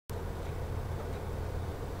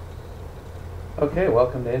Okay,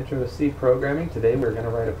 welcome to Intro to C Programming. Today we're going to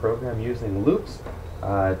write a program using loops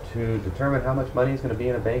to determine how much money is going to be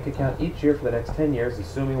in a bank account each year for the next 10 years,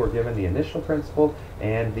 assuming we're given the initial principal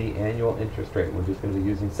and the annual interest rate. We're just going to be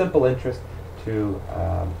using simple interest to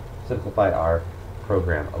simplify our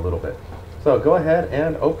program a little bit. So go ahead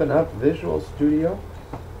and open up Visual Studio.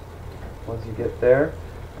 Once you get there,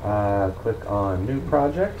 click on New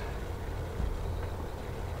Project.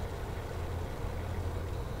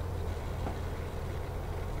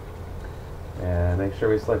 And make sure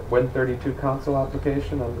we select Win32 console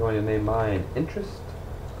application. I'm going to name mine Interest.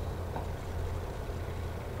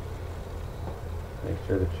 Make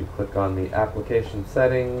sure that you click on the application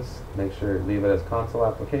settings. Make sure to leave it as console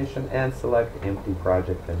application and select empty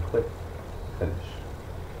project and click Finish.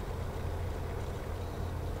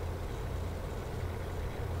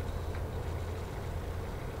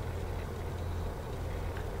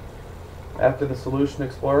 After the Solution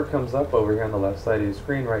Explorer comes up over here on the left side of your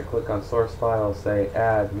screen, right click on Source File, say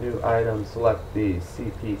Add New Item, select the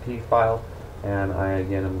CPP file, and I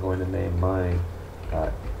again am going to name mine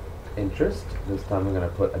Interest. This time I'm going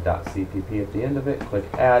to put a .cpp at the end of it, click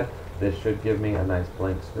Add. This should give me a nice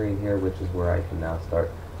blank screen here, which is where I can now start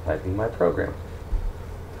typing my program.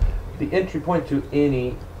 The entry point to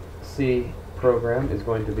any C program is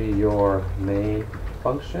going to be your main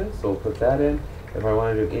function, so we'll put that in. If I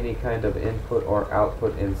want to do any kind of input or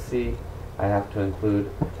output in C, I have to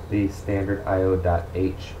include the standard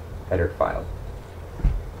io.h header file.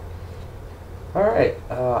 Alright,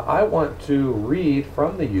 I want to read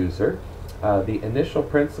from the user the initial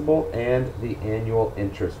principal and the annual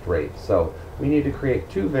interest rate. So we need to create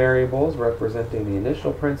two variables representing the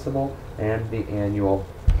initial principal and the annual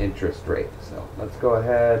interest rate. So let's go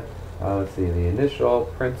ahead, let's see, the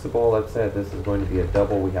initial principal, let's say this is going to be a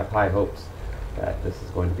double. We have high hopes that this is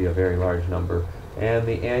going to be a very large number. And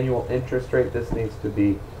the annual interest rate, this needs to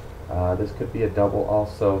be, this could be a double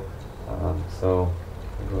also. So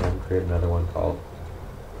I'll go ahead and create another one called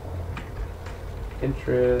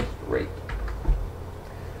interest rate.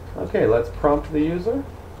 Okay, let's prompt the user.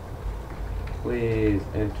 Please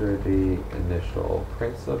enter the initial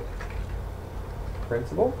principal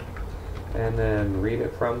and then read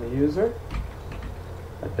it from the user.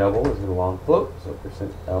 A double is a long float, so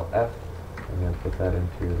 %LF. And then put that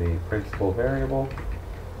into the principal variable,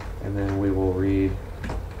 and then we will read,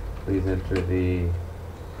 please enter the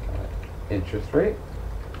interest rate.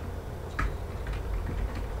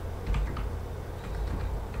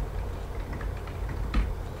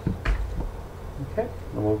 Okay,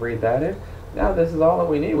 and we'll read that in. Now this is all that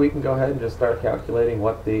we need. We can go ahead and just start calculating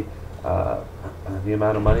what the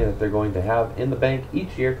amount of money that they're going to have in the bank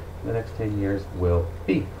each year in the next 10 years will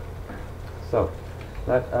be. So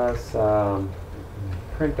let us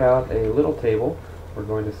print out a little table. We're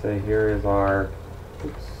going to say here is our,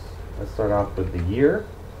 let's start off with the year,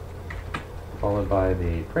 followed by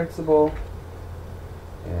the principal,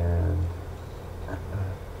 and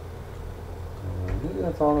maybe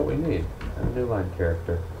that's all that we need, a new line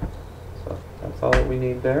character. So that's all that we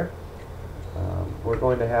need there. We're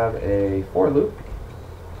going to have a for loop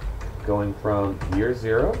going from year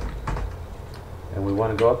 0. And we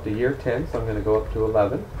want to go up to year 10, so I'm going to go up to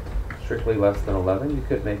 11. Strictly less than 11. You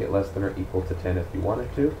could make it less than or equal to 10 if you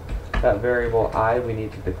wanted to. That variable I we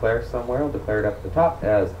need to declare somewhere. I'll declare it up at the top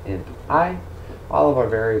as int I. All of our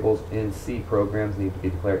variables in C programs need to be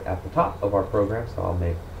declared at the top of our program, so I'll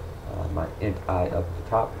make my int I up at the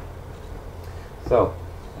top. So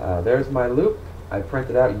there's my loop. I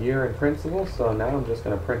printed out year and principal, so now I'm just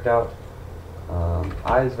going to print out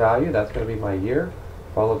I's value. That's going to be my year,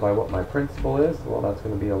 followed by what my principal is. Well, that's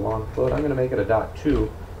going to be a long float. I'm going to make it a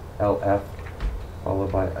 .2LF,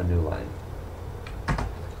 followed by a new line.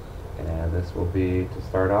 And this will be, to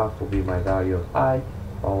start off, will be my value of I,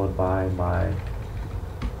 followed by my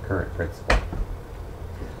current principal.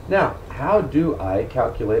 Now, how do I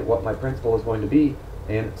calculate what my principal is going to be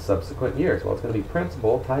in subsequent years? Well, it's going to be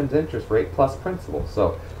principal times interest rate plus principal.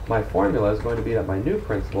 So my formula is going to be that my new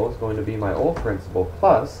principal is going to be my old principal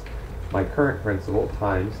plus my current principal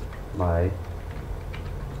times my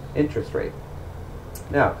interest rate.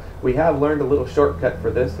 Now, we have learned a little shortcut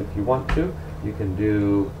for this. If you want to, you can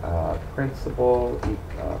do principal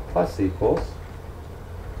plus equals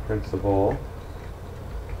principal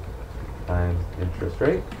times interest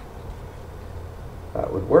rate.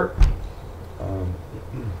 That would work.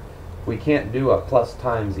 We can't do a plus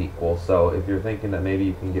times equal, so if you're thinking that maybe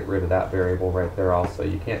you can get rid of that variable right there also,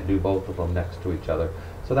 you can't do both of them next to each other.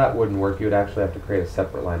 So that wouldn't work. You would actually have to create a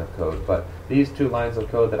separate line of code. But these two lines of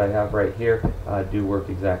code that I have right here do work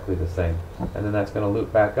exactly the same. And then that's going to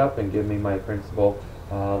loop back up and give me my principal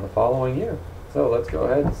the following year. So let's go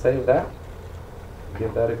ahead and save that.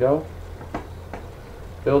 Give that a go.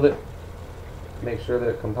 Build it. Make sure that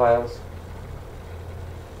it compiles.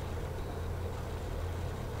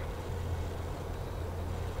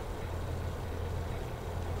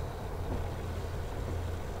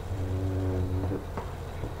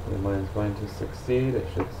 Mine's going to succeed. It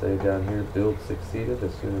should say down here, build succeeded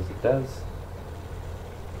as soon as it does.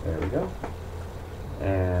 There we go.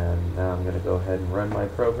 And now I'm going to go ahead and run my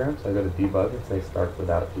program. So I go to debug and say start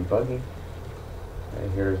without debugging.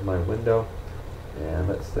 And here's my window. And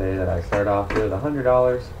let's say that I start off with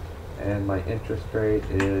 $100 and my interest rate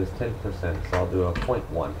is 10%. So I'll do a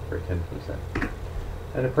 0.1 for 10%.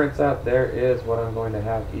 And it prints out there is what I'm going to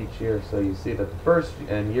have each year. So you see that the first,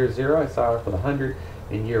 in year 0, I started off with 100.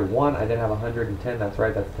 In year 1, I then have 110. That's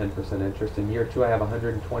right, that's 10% interest. In year 2, I have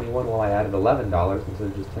 121. Well, I added $11 instead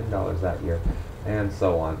of just $10 that year, and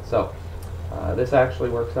so on. So this actually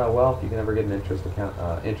works out well. If you can ever get an interest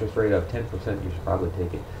rate of 10%, you should probably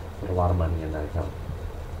take it. Put a lot of money in that account.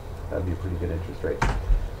 That'd be a pretty good interest rate.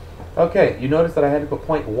 Okay, you notice that I had to put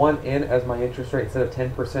 0.1 in as my interest rate instead of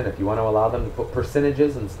 10%. If you want to allow them to put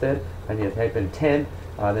percentages instead, I need to type in 10.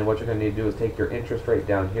 Then what you're going to need to do is take your interest rate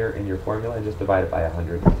down here in your formula and just divide it by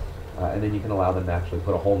 100. And then you can allow them to actually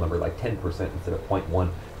put a whole number like 10% instead of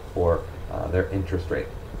 0.1 for their interest rate.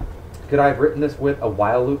 Could I have written this with a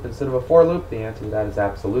while loop instead of a for loop? The answer to that is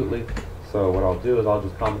absolutely. So what I'll do is I'll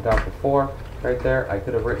just comment out the for right there. I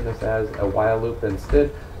could have written this as a while loop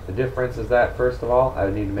instead. The difference is that, first of all, I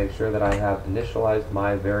need to make sure that I have initialized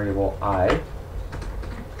my variable I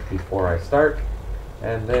before I start.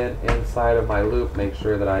 And then inside of my loop, make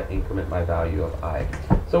sure that I increment my value of I.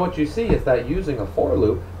 So what you see is that using a for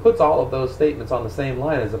loop puts all of those statements on the same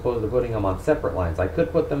line as opposed to putting them on separate lines. I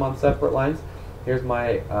could put them on separate lines. Here's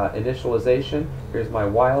my initialization, here's my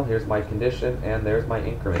while, here's my condition, and there's my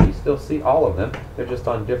increment. You still see all of them. They're just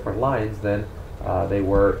on different lines than they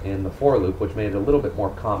were in the for loop, which made it a little bit more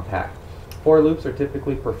compact. For loops are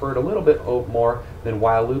typically preferred a little bit more than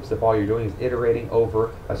while loops if all you're doing is iterating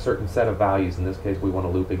over a certain set of values. In this case, we want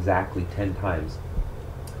to loop exactly 10 times.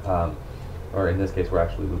 Or in this case, we're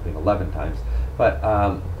actually looping 11 times. But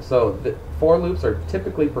so the for loops are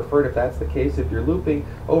typically preferred if that's the case. If you're looping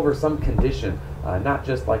over some condition, not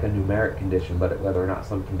just like a numeric condition, but whether or not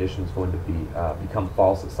some condition is going to be become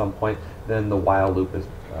false at some point, then the while loop is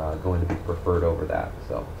going to be preferred over that.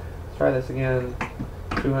 So let's try this again.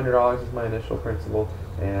 $200 is my initial principal,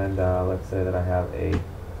 and let's say that I have a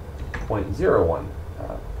 0.01.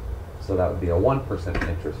 So that would be a 1%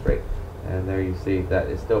 interest rate. And there you see that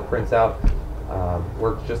it still prints out.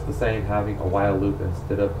 Works just the same having a while loop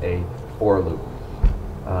instead of a for loop.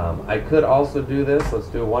 I could also do this. Let's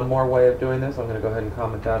do one more way of doing this. I'm going to go ahead and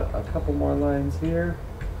comment out a couple more lines here.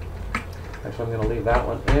 Actually, I'm going to leave that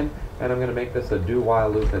one in, and I'm going to make this a do while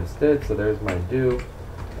loop instead. So there's my do,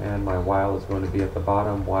 and my while is going to be at the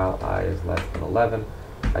bottom while I is less than 11.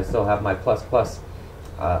 I still have my plus plus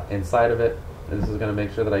inside of it. And this is going to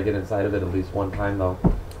make sure that I get inside of it at least one time though.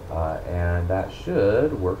 And that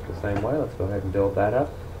should work the same way. Let's go ahead and build that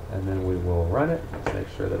up, and then we will run it. Let's make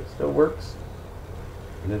sure that it still works.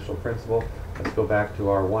 Initial principal. Let's go back to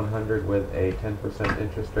our 100 with a 10%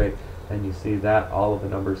 interest rate, and you see that all of the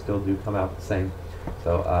numbers still do come out the same.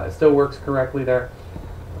 So it still works correctly there.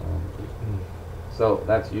 So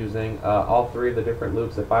that's using all three of the different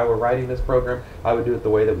loops. If I were writing this program, I would do it the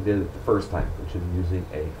way that we did it the first time, which is using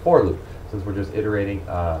a for loop, since we're just iterating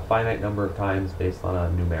a finite number of times based on a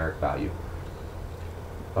numeric value.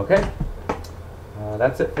 Okay,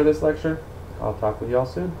 that's it for this lecture. I'll talk with you all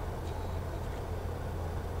soon.